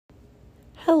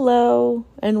Hello,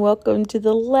 and welcome to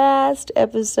the last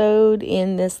episode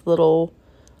in this little,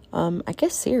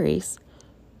 series.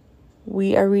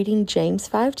 We are reading James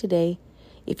 5 today.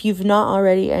 If you've not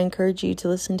already, I encourage you to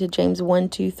listen to James 1,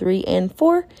 2, 3, and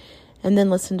 4, and then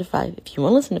listen to 5. If you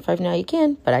want to listen to 5 now, you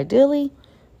can, but ideally,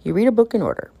 you read a book in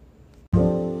order.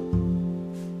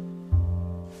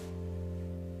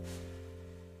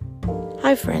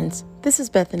 Hi, friends. This is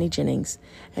Bethany Jennings,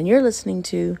 and you're listening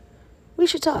to We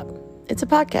Should Talk. It's a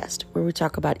podcast where we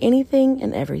talk about anything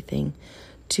and everything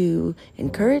to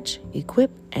encourage,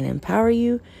 equip, and empower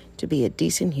you to be a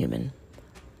decent human.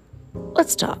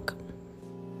 Let's talk.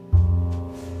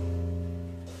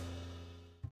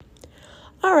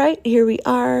 All right, here we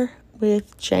are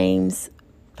with James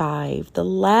 5, the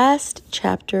last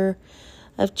chapter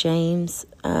of James.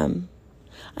 I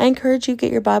encourage you,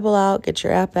 get your Bible out, get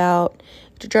your app out,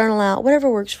 get your journal out, whatever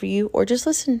works for you, or just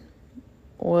listen,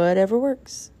 whatever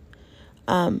works.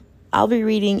 I'll be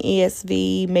reading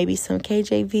ESV, maybe some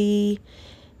KJV,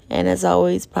 and as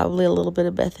always, probably a little bit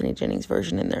of Bethany Jennings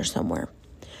version in there somewhere.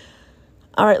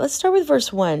 All right, let's start with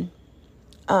verse 1.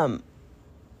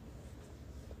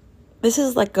 This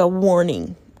is like a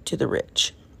warning to the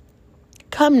rich.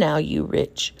 Come now, you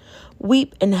rich,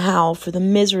 weep and howl for the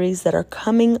miseries that are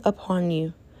coming upon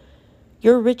you.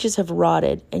 Your riches have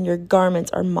rotted, and your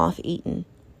garments are moth-eaten.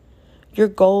 Your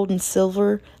gold and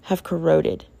silver have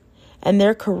corroded, and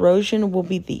their corrosion will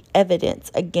be the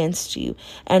evidence against you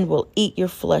and will eat your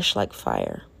flesh like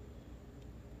fire.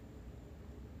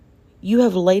 You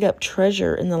have laid up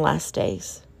treasure in the last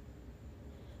days.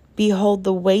 Behold,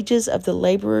 the wages of the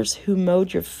laborers who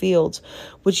mowed your fields,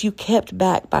 which you kept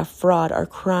back by fraud, are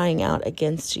crying out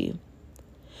against you.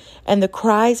 And the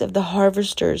cries of the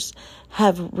harvesters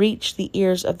have reached the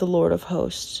ears of the Lord of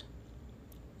hosts.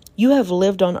 You have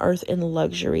lived on earth in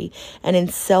luxury and in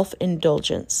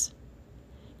self-indulgence.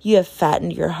 You have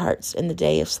fattened your hearts in the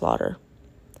day of slaughter.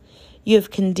 You have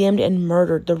condemned and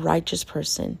murdered the righteous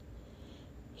person.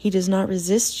 He does not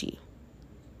resist you.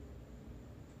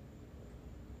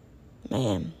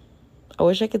 Man, I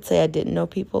wish I could say I didn't know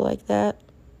people like that,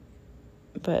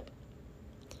 but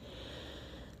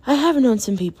I have known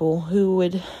some people who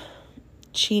would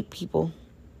cheat people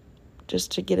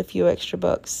just to get a few extra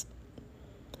bucks.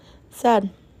 Sad.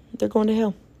 They're going to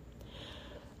hell.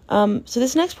 So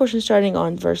this next portion, starting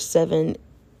on verse 7,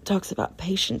 talks about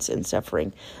patience and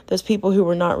suffering. Those people who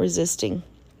were not resisting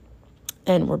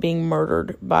and were being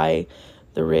murdered by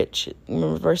the rich.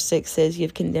 Remember, verse 6 says, you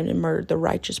have condemned and murdered the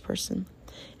righteous person,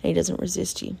 and he doesn't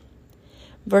resist you.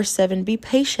 Verse 7, be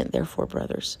patient, therefore,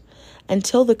 brothers,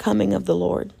 until the coming of the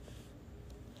Lord.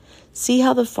 See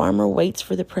how the farmer waits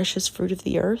for the precious fruit of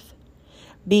the earth,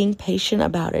 being patient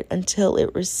about it until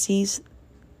it receives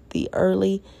the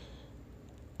early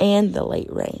and the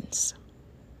late rains.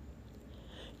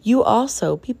 You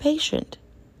also be patient.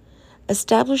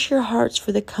 Establish your hearts,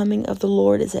 for the coming of the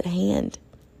Lord is at hand.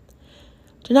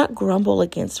 Do not grumble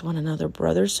against one another,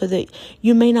 brothers, so that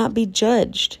you may not be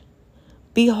judged.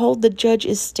 Behold, the judge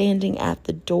is standing at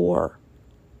the door.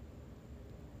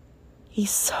 He's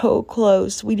so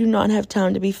close. We do not have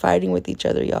time to be fighting with each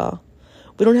other, y'all.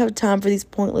 We don't have time for these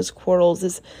pointless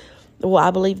quarrels.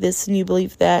 I believe this and you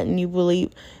believe that and you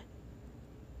believe.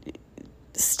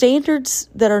 Standards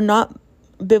that are not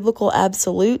biblical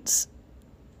absolutes.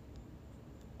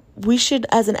 We should,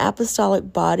 as an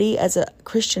apostolic body, as a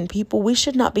Christian people, we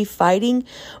should not be fighting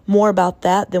more about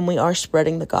that than we are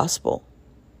spreading the gospel.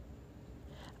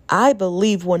 I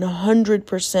believe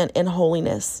 100% in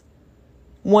holiness.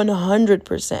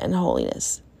 100% in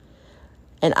holiness.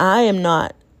 And I am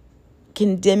not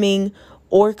condemning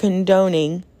or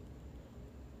condoning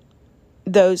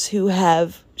those who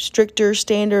have stricter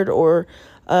standard or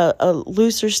a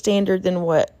looser standard than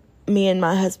what me and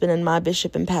my husband and my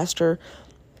bishop and pastor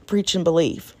preach and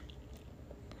believe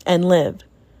and live.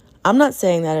 I'm not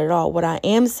saying that at all. What I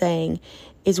am saying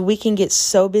is we can get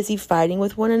so busy fighting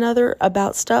with one another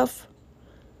about stuff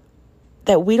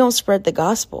that we don't spread the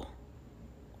gospel.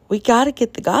 We got to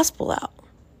get the gospel out.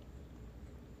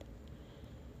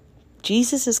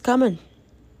 Jesus is coming.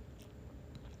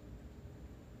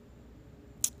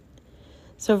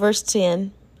 So verse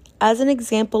 10, as an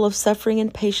example of suffering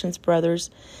and patience,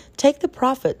 brothers, take the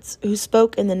prophets who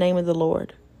spoke in the name of the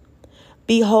Lord.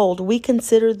 Behold, we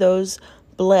consider those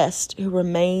blessed who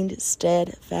remained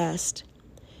steadfast.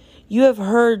 You have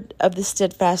heard of the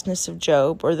steadfastness of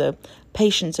Job, or the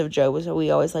patience of Job, is what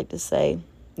we always like to say.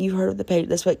 You've heard of the patience.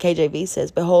 That's what KJV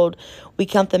says. Behold, we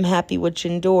count them happy which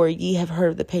endure. Ye have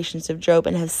heard of the patience of Job,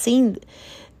 and have seen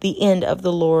the end of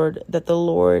the Lord, that the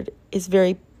Lord is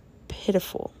very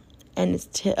pitiful and is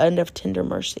of tender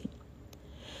mercy.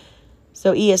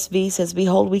 So ESV says,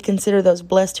 behold, we consider those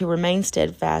blessed who remain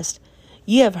steadfast.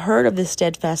 Ye have heard of the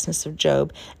steadfastness of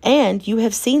Job, and you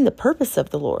have seen the purpose of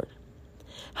the Lord,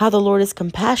 how the Lord is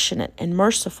compassionate and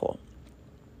merciful.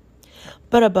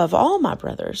 But above all, my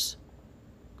brothers,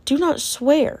 do not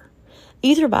swear,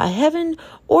 either by heaven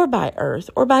or by earth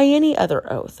or by any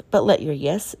other oath, but let your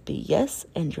yes be yes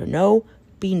and your no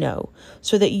be no,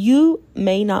 so that you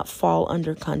may not fall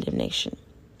under condemnation.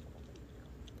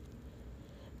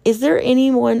 Is there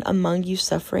anyone among you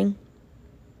suffering?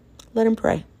 Let him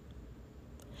pray.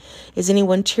 Is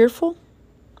anyone cheerful?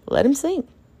 Let him sing.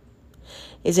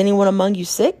 Is anyone among you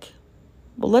sick?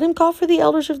 Well, let him call for the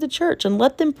elders of the church and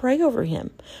let them pray over him,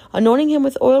 anointing him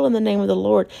with oil in the name of the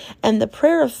Lord. And the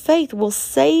prayer of faith will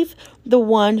save the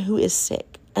one who is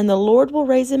sick, and the Lord will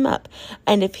raise him up.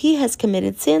 And if he has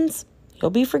committed sins, he'll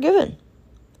be forgiven.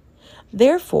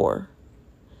 Therefore,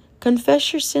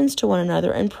 confess your sins to one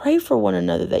another and pray for one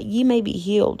another that ye may be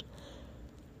healed.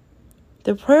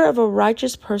 The prayer of a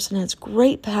righteous person has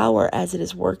great power as it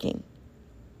is working.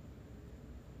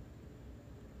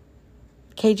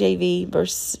 KJV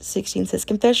verse 16 says,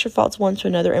 confess your faults one to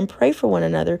another and pray for one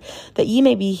another that ye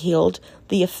may be healed.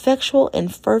 The effectual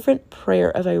and fervent prayer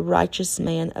of a righteous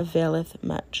man availeth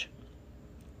much.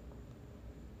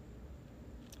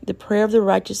 The prayer of the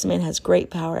righteous man has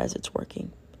great power as it's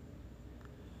working.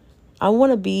 I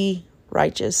want to be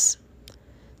righteous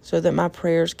so that my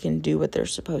prayers can do what they're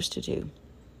supposed to do.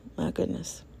 My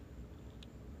goodness.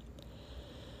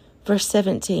 Verse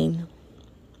 17.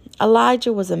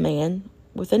 Elijah was a man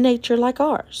with a nature like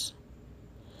ours,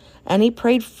 and he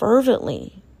prayed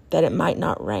fervently that it might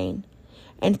not rain.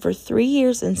 And for 3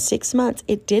 years and 6 months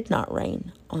it did not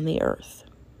rain on the earth.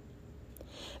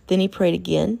 Then he prayed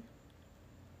again,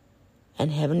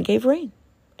 and heaven gave rain,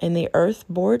 and the earth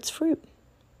bore its fruit.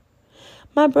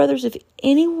 My brothers, if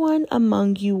anyone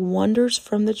among you wanders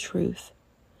from the truth,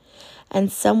 and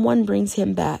someone brings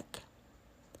him back,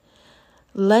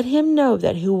 let him know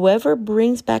that whoever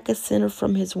brings back a sinner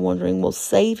from his wandering will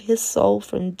save his soul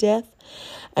from death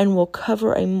and will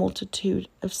cover a multitude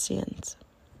of sins.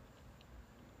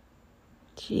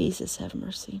 Jesus, have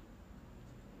mercy.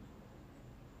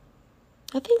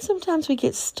 I think sometimes we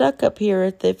get stuck up here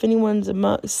at the, if anyone's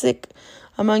among you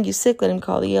sick, let him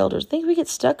call the elders. I think we get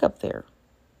stuck up there.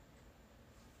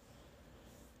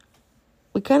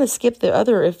 We kind of skip the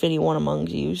other, if anyone among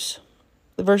you's.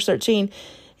 Verse 13,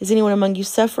 is anyone among you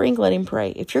suffering? Let him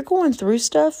pray. If you're going through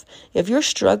stuff, if you're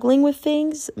struggling with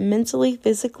things mentally,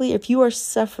 physically, if you are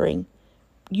suffering,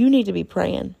 you need to be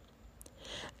praying.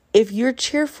 If you're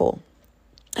cheerful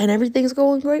and everything's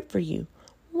going great for you,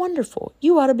 wonderful.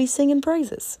 You ought to be singing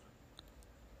praises.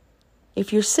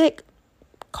 If you're sick,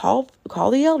 call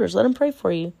the elders. Let them pray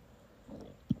for you.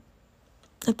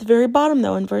 At the very bottom,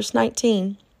 though, in verse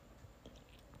 19,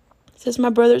 it says,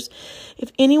 my brothers,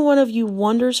 if any one of you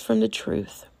wanders from the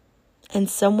truth and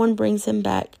someone brings him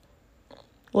back,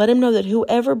 let him know that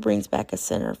whoever brings back a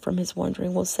sinner from his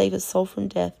wandering will save his soul from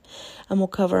death and will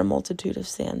cover a multitude of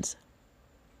sins.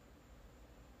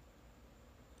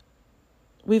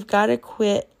 We've got to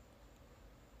quit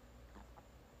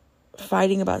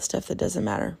fighting about stuff that doesn't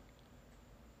matter.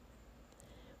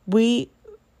 We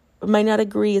may not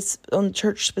agree on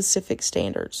church-specific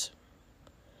standards.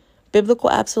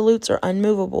 Biblical absolutes are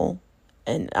unmovable,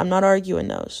 and I'm not arguing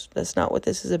those. That's not what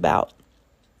this is about.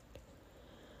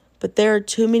 But there are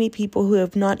too many people who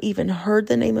have not even heard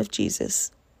the name of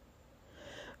Jesus.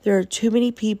 There are too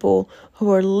many people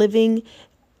who are living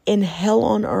in hell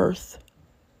on earth,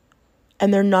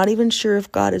 and they're not even sure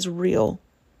if God is real.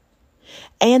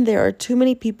 And there are too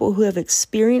many people who have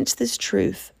experienced this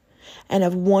truth and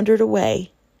have wandered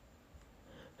away,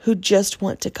 who just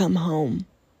want to come home.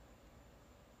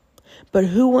 But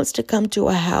who wants to come to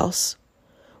a house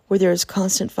where there is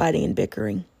constant fighting and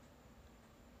bickering?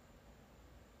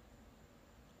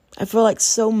 I feel like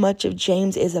so much of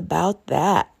James is about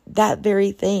that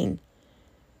very thing.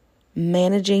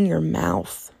 Managing your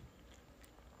mouth.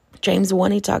 James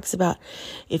 1, he talks about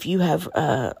if you have,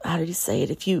 how did he say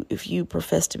it? If you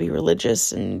profess to be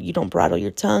religious and you don't bridle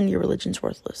your tongue, your religion's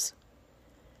worthless.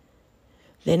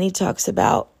 Then he talks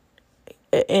about,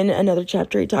 in another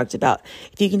chapter, he talks about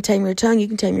if you can tame your tongue, you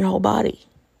can tame your whole body.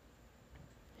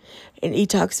 And he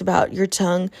talks about your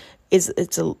tongue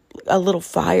it's a little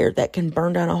fire that can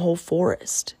burn down a whole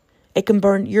forest.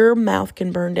 Your mouth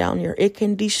can burn down it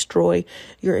can destroy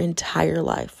your entire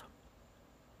life.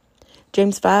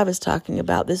 James 5 is talking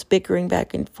about this bickering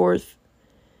back and forth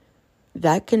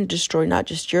that can destroy not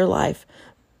just your life,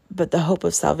 but the hope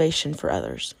of salvation for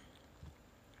others.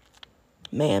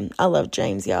 Man, I love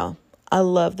James, y'all. I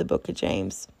love the book of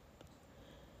James.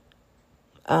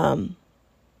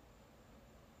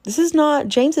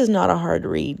 James is not a hard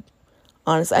read,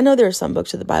 honestly. I know there are some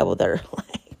books of the Bible that are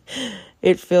like,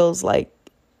 it feels like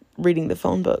reading the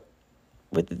phone book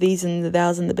with the these and the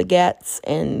thous and the begats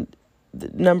and the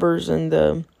numbers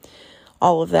and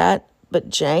all of that. But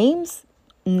James,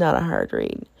 not a hard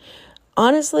read.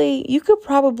 Honestly, you could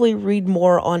probably read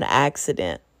more on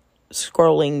accident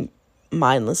scrolling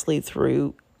mindlessly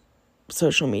through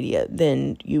social media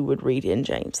than you would read in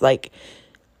James. Like,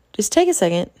 just take a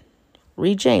second,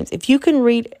 read James. If you can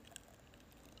read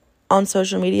on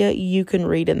social media, you can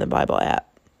read in the Bible app.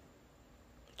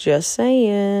 Just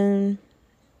saying.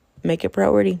 Make it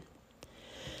priority.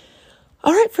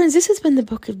 All right, friends, this has been the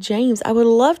book of James. I would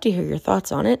love to hear your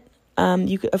thoughts on it.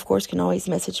 You, of course, can always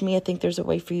message me. I think there's a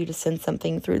way for you to send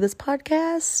something through this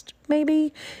podcast,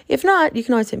 maybe. If not, you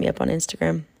can always hit me up on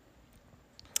Instagram.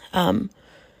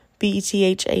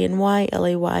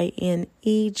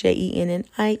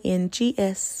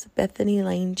 BETHANYLAYNEJENNINGS, Bethany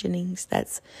Lane Jennings.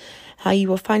 That's how you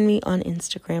will find me on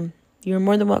Instagram. You're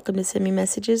more than welcome to send me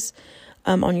messages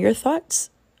on your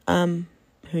thoughts. Who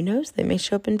knows? They may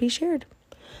show up and be shared.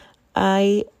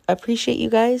 I appreciate you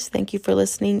guys. Thank you for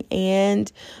listening. And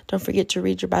don't forget to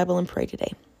read your Bible and pray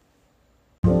today.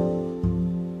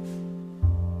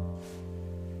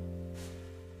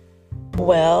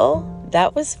 Well,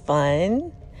 that was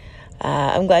fun.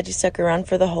 I'm glad you stuck around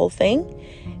for the whole thing.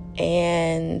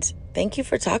 And thank you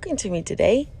for talking to me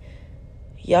today.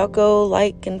 Y'all go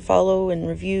like and follow and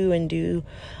review and do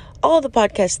all the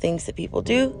podcast things that people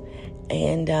do.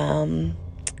 And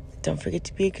don't forget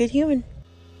to be a good human.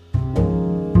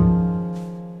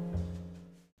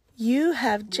 You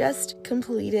have just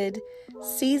completed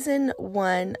season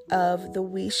 1 of the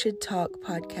We Should Talk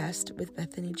podcast with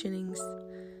Bethany Jennings,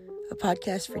 a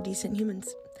podcast for decent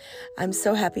humans. I'm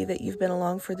so happy that you've been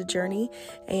along for the journey,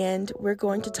 and we're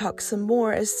going to talk some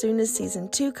more as soon as season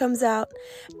 2 comes out.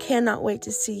 Cannot wait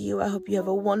to see you. I hope you have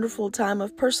a wonderful time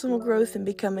of personal growth and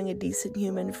becoming a decent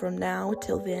human from now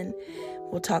till then.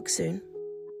 We'll talk soon.